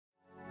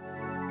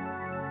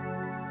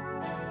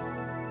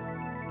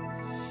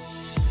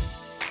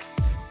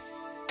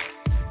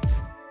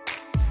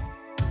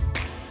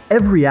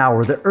Every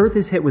hour, the Earth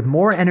is hit with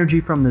more energy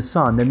from the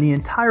sun than the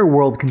entire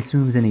world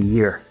consumes in a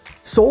year.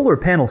 Solar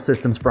panel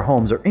systems for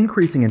homes are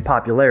increasing in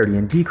popularity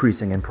and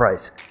decreasing in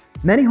price.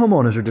 Many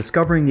homeowners are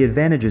discovering the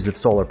advantages of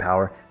solar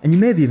power, and you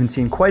may have even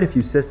seen quite a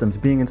few systems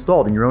being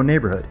installed in your own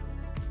neighborhood.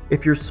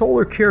 If you're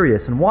solar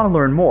curious and want to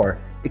learn more,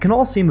 it can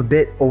all seem a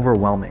bit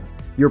overwhelming.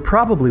 You're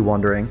probably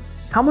wondering,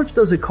 how much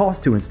does it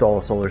cost to install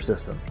a solar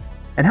system?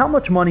 And how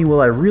much money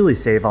will I really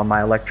save on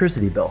my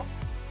electricity bill?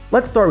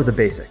 Let's start with the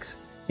basics.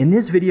 In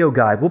this video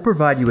guide, we'll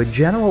provide you a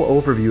general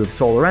overview of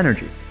solar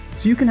energy,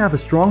 so you can have a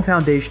strong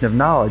foundation of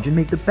knowledge and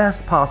make the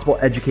best possible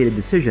educated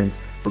decisions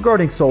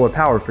regarding solar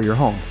power for your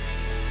home.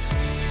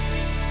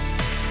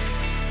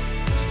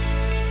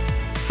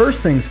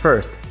 First things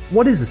first,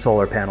 what is a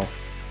solar panel?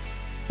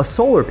 A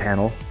solar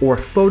panel, or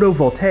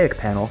photovoltaic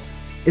panel,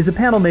 is a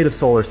panel made of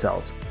solar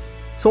cells.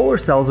 Solar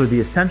cells are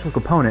the essential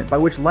component by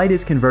which light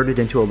is converted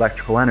into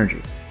electrical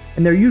energy,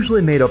 and they're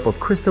usually made up of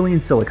crystalline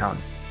silicon.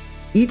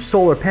 Each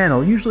solar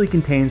panel usually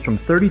contains from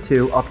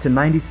 32 up to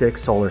 96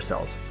 solar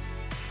cells.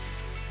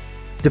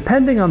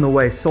 Depending on the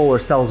way solar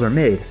cells are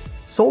made,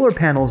 solar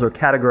panels are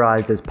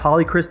categorized as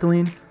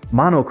polycrystalline,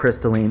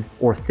 monocrystalline,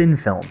 or thin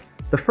film.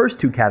 The first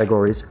two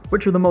categories,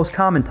 which are the most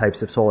common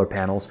types of solar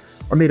panels,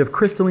 are made of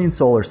crystalline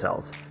solar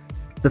cells.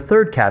 The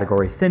third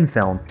category, thin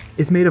film,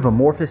 is made of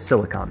amorphous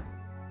silicon.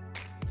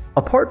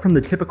 Apart from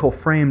the typical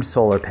framed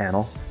solar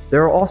panel,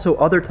 there are also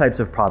other types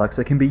of products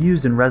that can be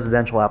used in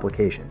residential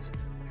applications.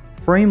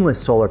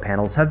 Frameless solar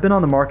panels have been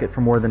on the market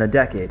for more than a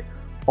decade.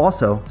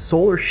 Also,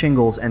 solar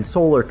shingles and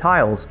solar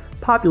tiles,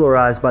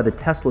 popularized by the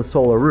Tesla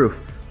solar roof,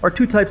 are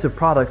two types of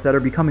products that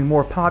are becoming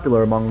more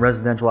popular among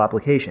residential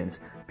applications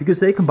because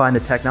they combine the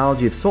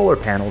technology of solar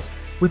panels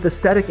with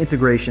aesthetic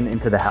integration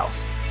into the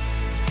house.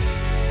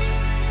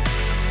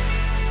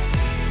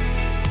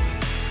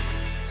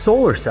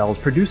 Solar cells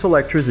produce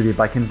electricity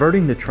by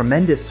converting the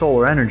tremendous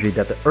solar energy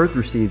that the Earth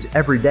receives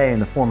every day in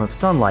the form of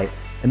sunlight,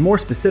 and more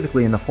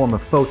specifically in the form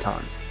of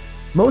photons.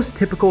 Most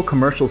typical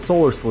commercial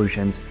solar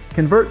solutions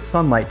convert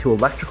sunlight to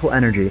electrical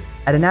energy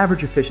at an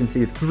average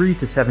efficiency of 3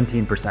 to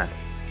 17%.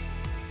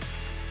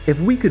 If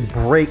we could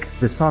break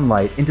the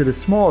sunlight into the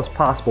smallest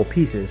possible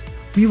pieces,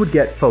 we would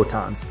get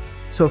photons.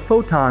 So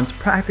photons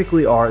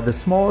practically are the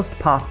smallest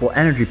possible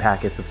energy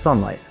packets of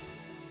sunlight.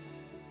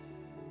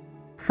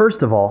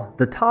 First of all,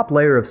 the top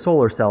layer of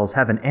solar cells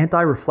have an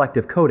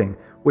anti-reflective coating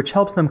which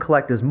helps them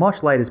collect as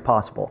much light as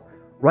possible.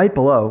 Right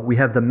below, we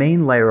have the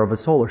main layer of a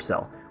solar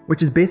cell,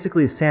 which is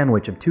basically a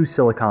sandwich of two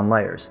silicon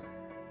layers.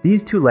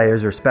 These two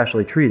layers are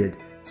specially treated,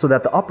 so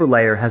that the upper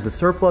layer has a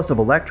surplus of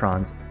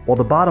electrons, while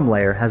the bottom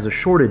layer has a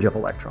shortage of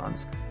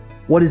electrons.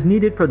 What is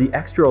needed for the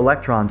extra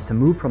electrons to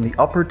move from the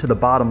upper to the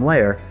bottom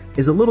layer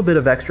is a little bit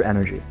of extra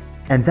energy,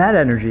 and that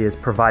energy is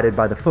provided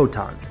by the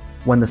photons,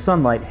 when the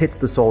sunlight hits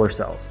the solar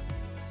cells.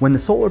 When the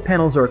solar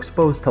panels are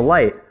exposed to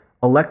light,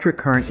 electric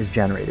current is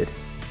generated.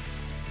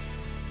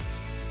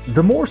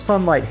 The more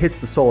sunlight hits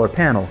the solar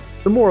panel,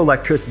 the more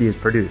electricity is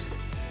produced.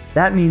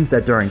 That means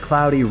that during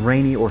cloudy,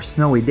 rainy, or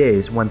snowy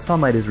days when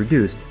sunlight is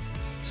reduced,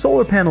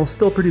 solar panels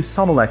still produce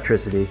some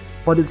electricity,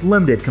 but it's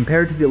limited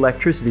compared to the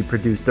electricity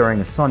produced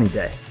during a sunny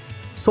day.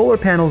 Solar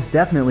panels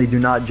definitely do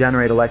not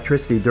generate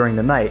electricity during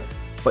the night,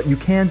 but you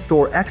can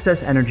store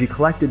excess energy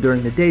collected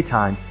during the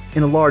daytime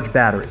in a large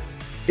battery.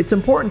 It's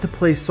important to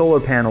place solar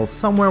panels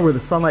somewhere where the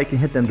sunlight can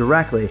hit them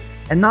directly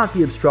and not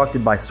be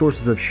obstructed by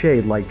sources of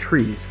shade like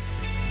trees.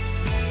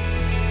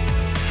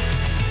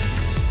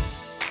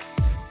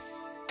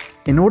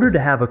 In order to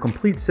have a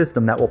complete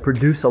system that will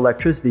produce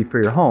electricity for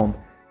your home,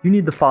 you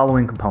need the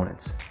following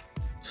components: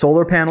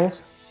 solar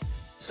panels,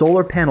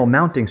 solar panel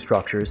mounting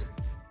structures,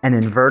 an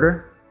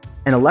inverter,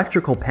 an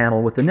electrical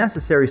panel with the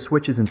necessary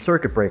switches and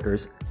circuit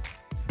breakers,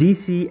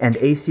 DC and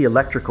AC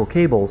electrical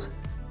cables,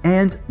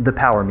 and the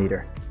power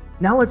meter.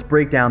 Now let's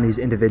break down these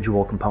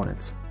individual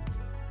components.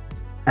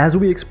 As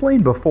we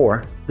explained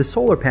before, the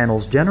solar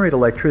panels generate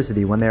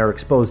electricity when they are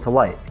exposed to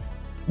light.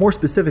 More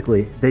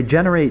specifically, they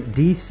generate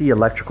DC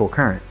electrical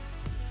current.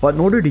 But in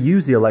order to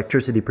use the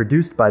electricity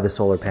produced by the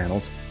solar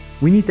panels,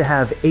 we need to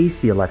have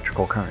AC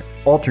electrical current,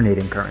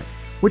 alternating current,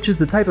 which is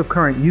the type of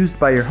current used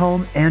by your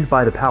home and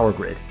by the power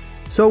grid.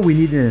 So we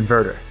need an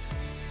inverter.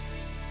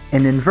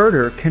 An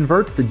inverter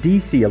converts the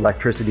DC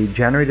electricity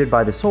generated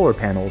by the solar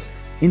panels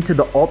into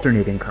the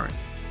alternating current.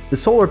 The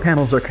solar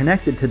panels are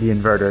connected to the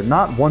inverter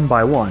not one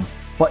by one,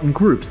 but in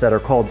groups that are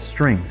called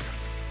strings.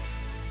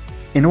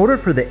 In order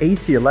for the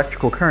AC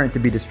electrical current to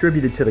be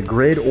distributed to the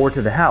grid or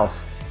to the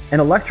house, an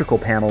electrical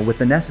panel with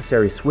the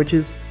necessary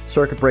switches,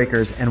 circuit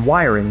breakers, and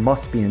wiring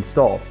must be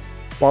installed,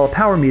 while a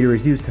power meter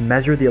is used to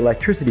measure the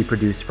electricity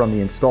produced from the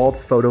installed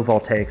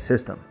photovoltaic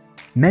system.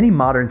 Many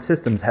modern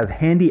systems have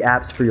handy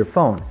apps for your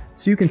phone,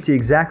 so you can see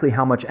exactly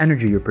how much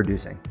energy you're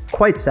producing.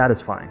 Quite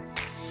satisfying.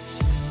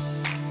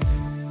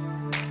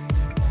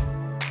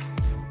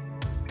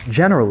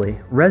 Generally,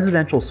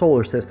 residential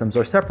solar systems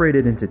are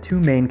separated into two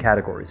main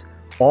categories: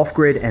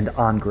 off-grid and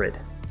on-grid.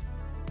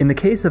 In the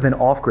case of an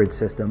off-grid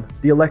system,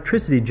 the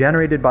electricity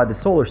generated by the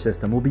solar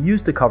system will be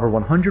used to cover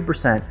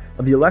 100%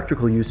 of the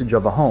electrical usage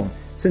of a home,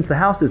 since the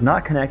house is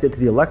not connected to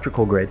the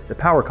electrical grid, the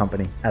power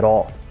company, at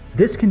all.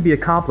 This can be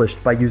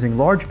accomplished by using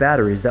large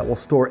batteries that will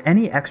store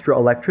any extra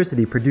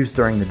electricity produced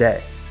during the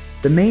day.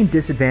 The main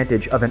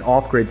disadvantage of an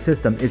off-grid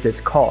system is its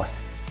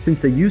cost, since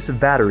the use of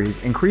batteries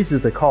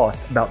increases the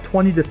cost about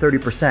 20 to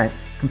 30%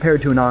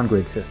 compared to an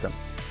on-grid system.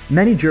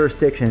 Many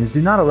jurisdictions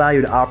do not allow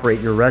you to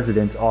operate your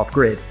residence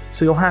off-grid,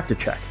 so you'll have to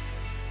check.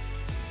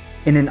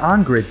 In an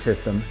on-grid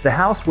system, the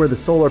house where the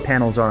solar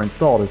panels are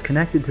installed is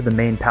connected to the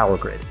main power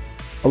grid.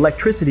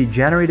 Electricity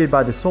generated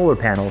by the solar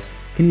panels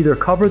can either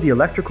cover the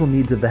electrical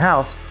needs of the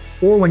house,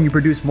 or when you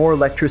produce more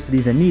electricity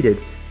than needed,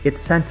 it's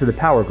sent to the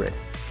power grid.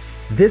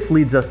 This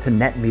leads us to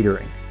net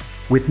metering.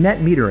 With net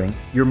metering,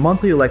 your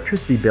monthly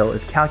electricity bill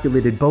is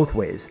calculated both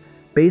ways,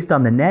 based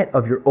on the net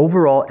of your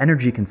overall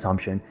energy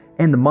consumption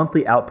and the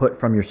monthly output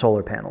from your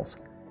solar panels.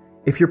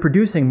 If you're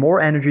producing more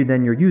energy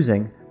than you're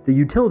using, the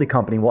utility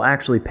company will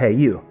actually pay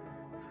you.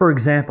 For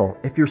example,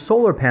 if your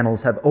solar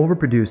panels have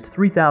overproduced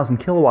 3,000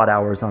 kilowatt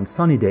hours on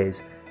sunny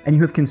days and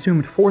you have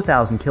consumed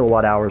 4,000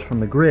 kilowatt hours from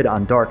the grid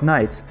on dark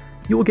nights,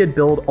 you will get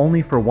billed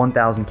only for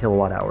 1,000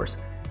 kilowatt hours.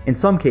 In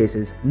some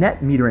cases,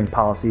 net metering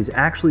policies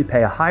actually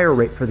pay a higher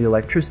rate for the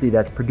electricity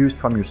that's produced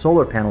from your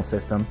solar panel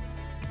system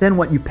than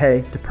what you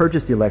pay to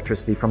purchase the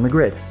electricity from the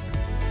grid.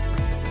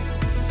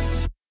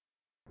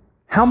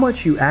 How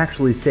much you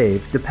actually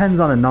save depends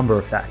on a number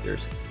of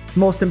factors, the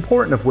most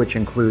important of which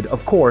include,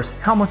 of course,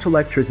 how much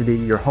electricity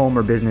your home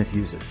or business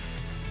uses.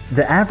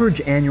 The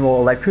average annual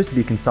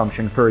electricity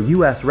consumption for a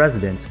U.S.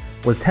 residence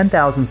was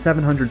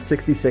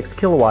 10,766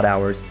 kilowatt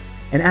hours,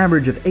 an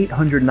average of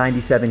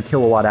 897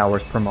 kilowatt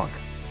hours per month.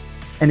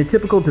 And a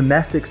typical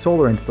domestic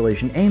solar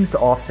installation aims to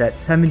offset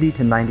 70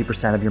 to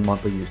 90% of your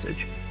monthly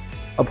usage.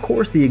 Of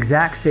course, the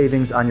exact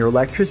savings on your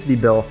electricity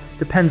bill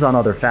depends on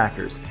other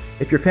factors.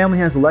 If your family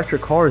has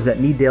electric cars that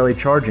need daily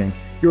charging,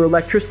 your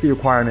electricity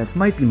requirements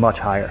might be much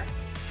higher.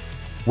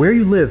 Where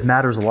you live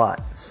matters a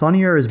lot.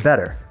 Sunnier is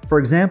better. For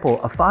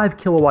example, a 5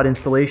 kilowatt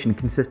installation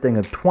consisting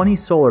of 20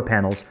 solar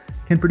panels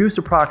can produce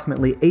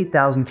approximately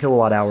 8,000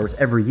 kilowatt hours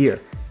every year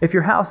if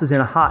your house is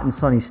in a hot and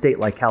sunny state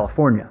like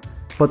California.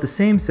 But the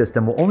same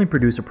system will only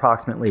produce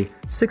approximately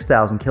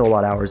 6,000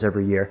 kilowatt hours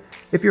every year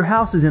if your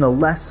house is in a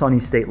less sunny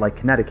state like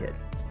Connecticut.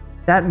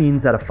 That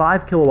means that a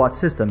 5 kilowatt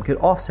system could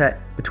offset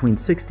between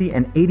 60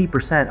 and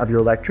 80% of your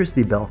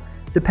electricity bill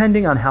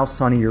depending on how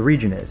sunny your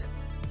region is,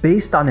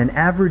 based on an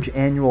average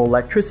annual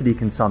electricity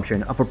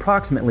consumption of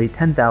approximately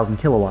 10,000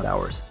 kilowatt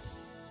hours.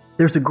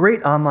 There's a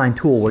great online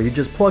tool where you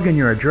just plug in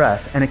your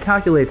address and it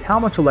calculates how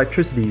much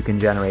electricity you can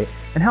generate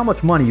and how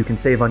much money you can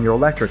save on your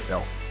electric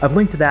bill. I've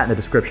linked to that in the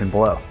description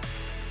below.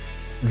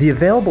 The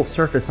available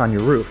surface on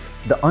your roof,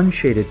 the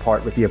unshaded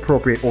part with the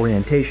appropriate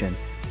orientation,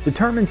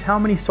 determines how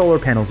many solar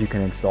panels you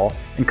can install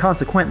and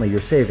consequently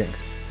your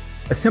savings.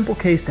 A simple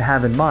case to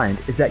have in mind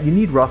is that you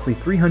need roughly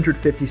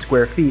 350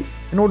 square feet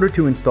in order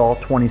to install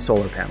 20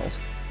 solar panels,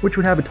 which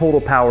would have a total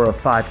power of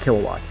 5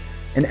 kilowatts,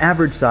 an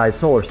average size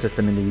solar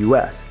system in the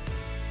US.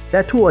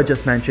 That tool I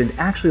just mentioned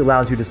actually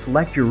allows you to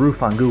select your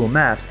roof on Google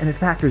Maps and it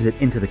factors it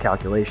into the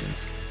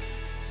calculations.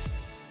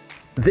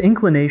 The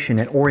inclination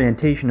and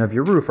orientation of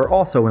your roof are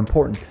also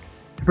important.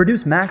 To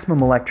produce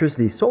maximum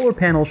electricity, solar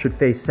panels should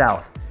face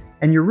south,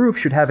 and your roof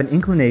should have an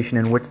inclination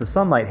in which the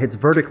sunlight hits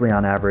vertically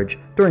on average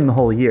during the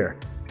whole year.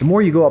 The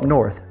more you go up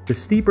north, the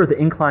steeper the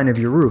incline of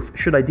your roof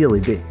should ideally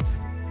be.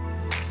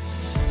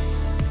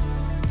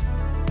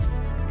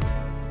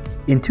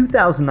 In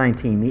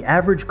 2019, the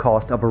average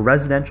cost of a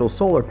residential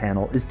solar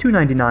panel is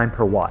 $299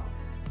 per watt.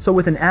 So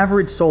with an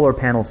average solar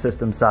panel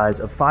system size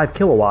of 5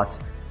 kilowatts,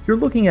 you're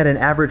looking at an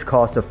average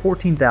cost of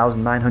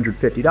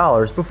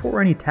 $14,950 before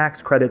any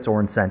tax credits or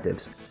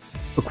incentives.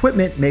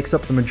 Equipment makes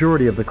up the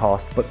majority of the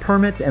cost, but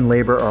permits and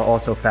labor are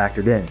also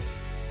factored in.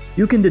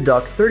 You can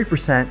deduct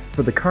 30%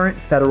 for the current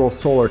federal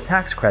solar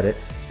tax credit,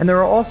 and there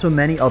are also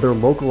many other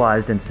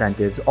localized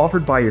incentives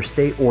offered by your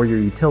state or your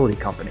utility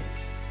company.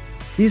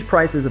 These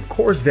prices of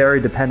course vary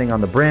depending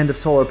on the brand of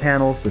solar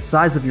panels, the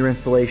size of your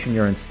installation,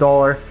 your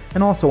installer,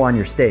 and also on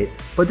your state,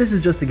 but this is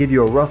just to give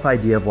you a rough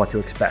idea of what to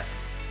expect.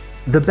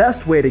 The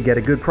best way to get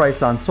a good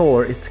price on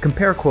solar is to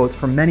compare quotes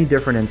from many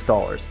different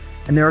installers,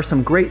 and there are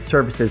some great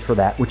services for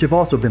that which have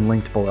also been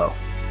linked below.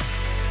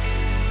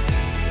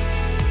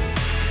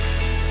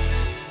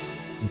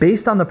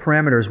 Based on the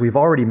parameters we've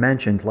already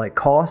mentioned like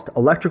cost,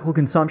 electrical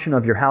consumption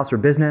of your house or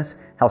business,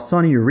 how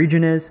sunny your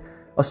region is,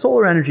 a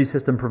solar energy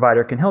system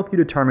provider can help you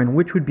determine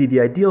which would be the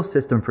ideal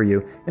system for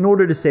you in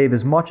order to save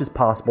as much as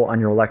possible on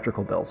your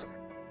electrical bills.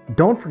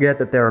 Don't forget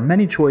that there are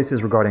many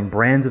choices regarding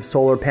brands of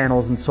solar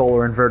panels and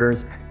solar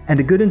inverters, and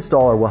a good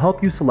installer will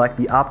help you select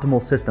the optimal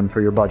system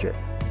for your budget.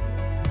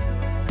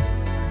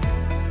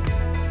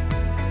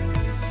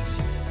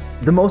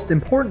 The most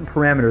important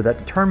parameter that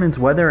determines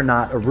whether or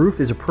not a roof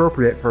is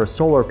appropriate for a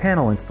solar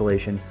panel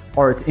installation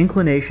are its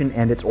inclination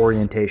and its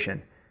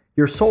orientation.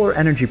 Your solar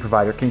energy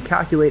provider can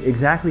calculate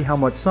exactly how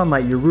much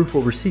sunlight your roof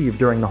will receive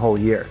during the whole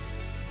year.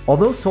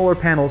 Although solar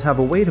panels have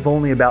a weight of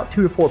only about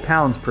 2 to 4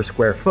 pounds per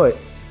square foot,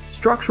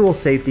 structural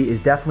safety is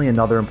definitely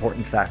another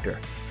important factor.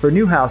 For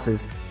new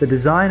houses, the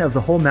design of the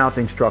whole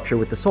mounting structure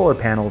with the solar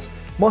panels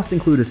must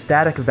include a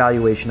static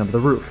evaluation of the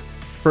roof.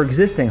 For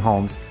existing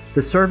homes,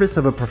 the service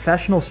of a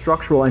professional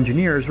structural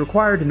engineer is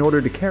required in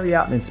order to carry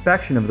out an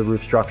inspection of the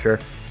roof structure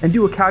and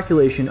do a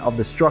calculation of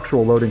the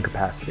structural loading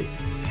capacity.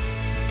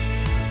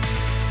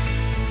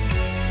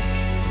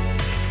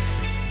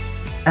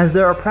 As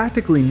there are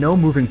practically no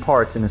moving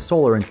parts in a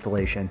solar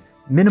installation,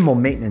 minimal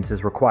maintenance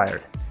is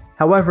required.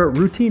 However,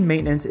 routine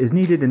maintenance is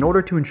needed in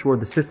order to ensure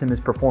the system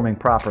is performing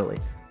properly.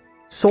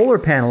 Solar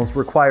panels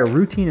require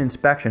routine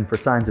inspection for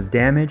signs of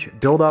damage,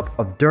 buildup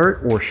of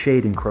dirt, or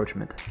shade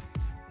encroachment.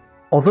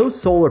 Although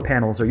solar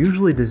panels are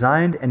usually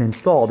designed and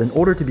installed in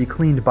order to be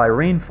cleaned by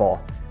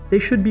rainfall, they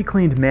should be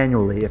cleaned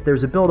manually if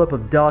there's a buildup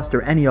of dust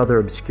or any other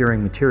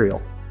obscuring material.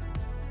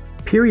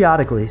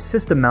 Periodically,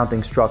 system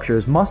mounting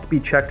structures must be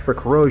checked for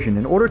corrosion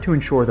in order to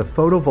ensure the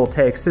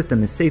photovoltaic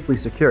system is safely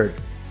secured.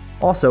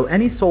 Also,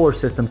 any solar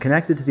system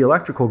connected to the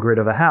electrical grid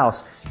of a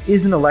house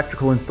is an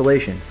electrical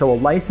installation, so a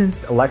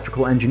licensed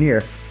electrical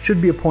engineer should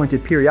be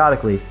appointed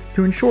periodically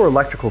to ensure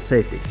electrical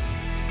safety.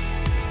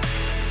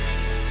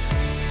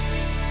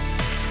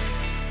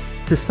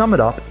 To sum it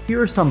up, here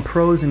are some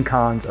pros and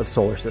cons of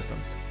solar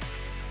systems.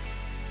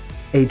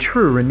 A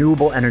true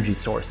renewable energy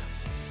source.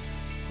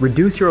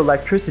 Reduce your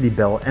electricity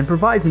bill and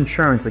provides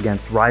insurance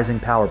against rising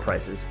power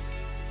prices.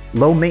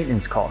 Low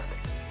maintenance cost.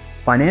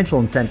 Financial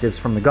incentives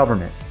from the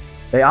government.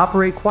 They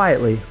operate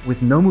quietly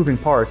with no moving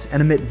parts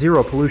and emit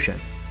zero pollution.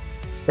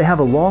 They have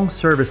a long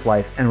service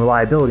life and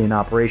reliability in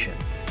operation.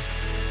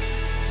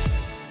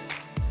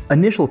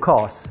 Initial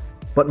costs,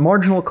 but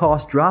marginal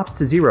cost drops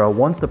to zero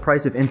once the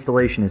price of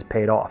installation is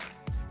paid off.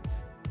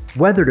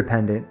 Weather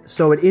dependent,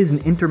 so it is an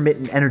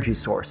intermittent energy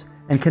source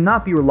and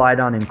cannot be relied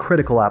on in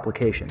critical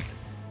applications.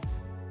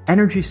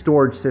 Energy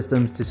storage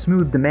systems to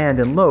smooth demand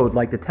and load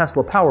like the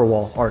Tesla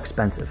Powerwall are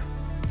expensive.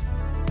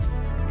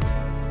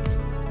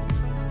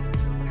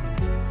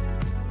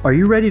 Are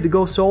you ready to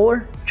go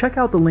solar? Check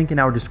out the link in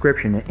our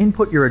description and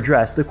input your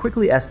address to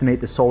quickly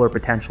estimate the solar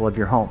potential of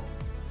your home.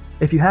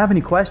 If you have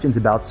any questions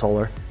about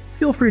solar,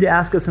 feel free to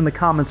ask us in the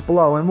comments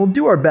below and we'll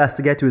do our best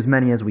to get to as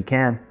many as we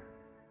can.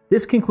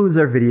 This concludes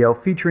our video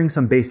featuring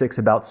some basics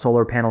about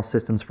solar panel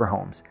systems for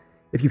homes.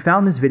 If you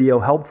found this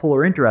video helpful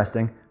or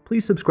interesting,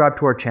 please subscribe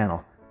to our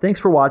channel. Thanks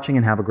for watching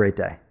and have a great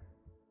day.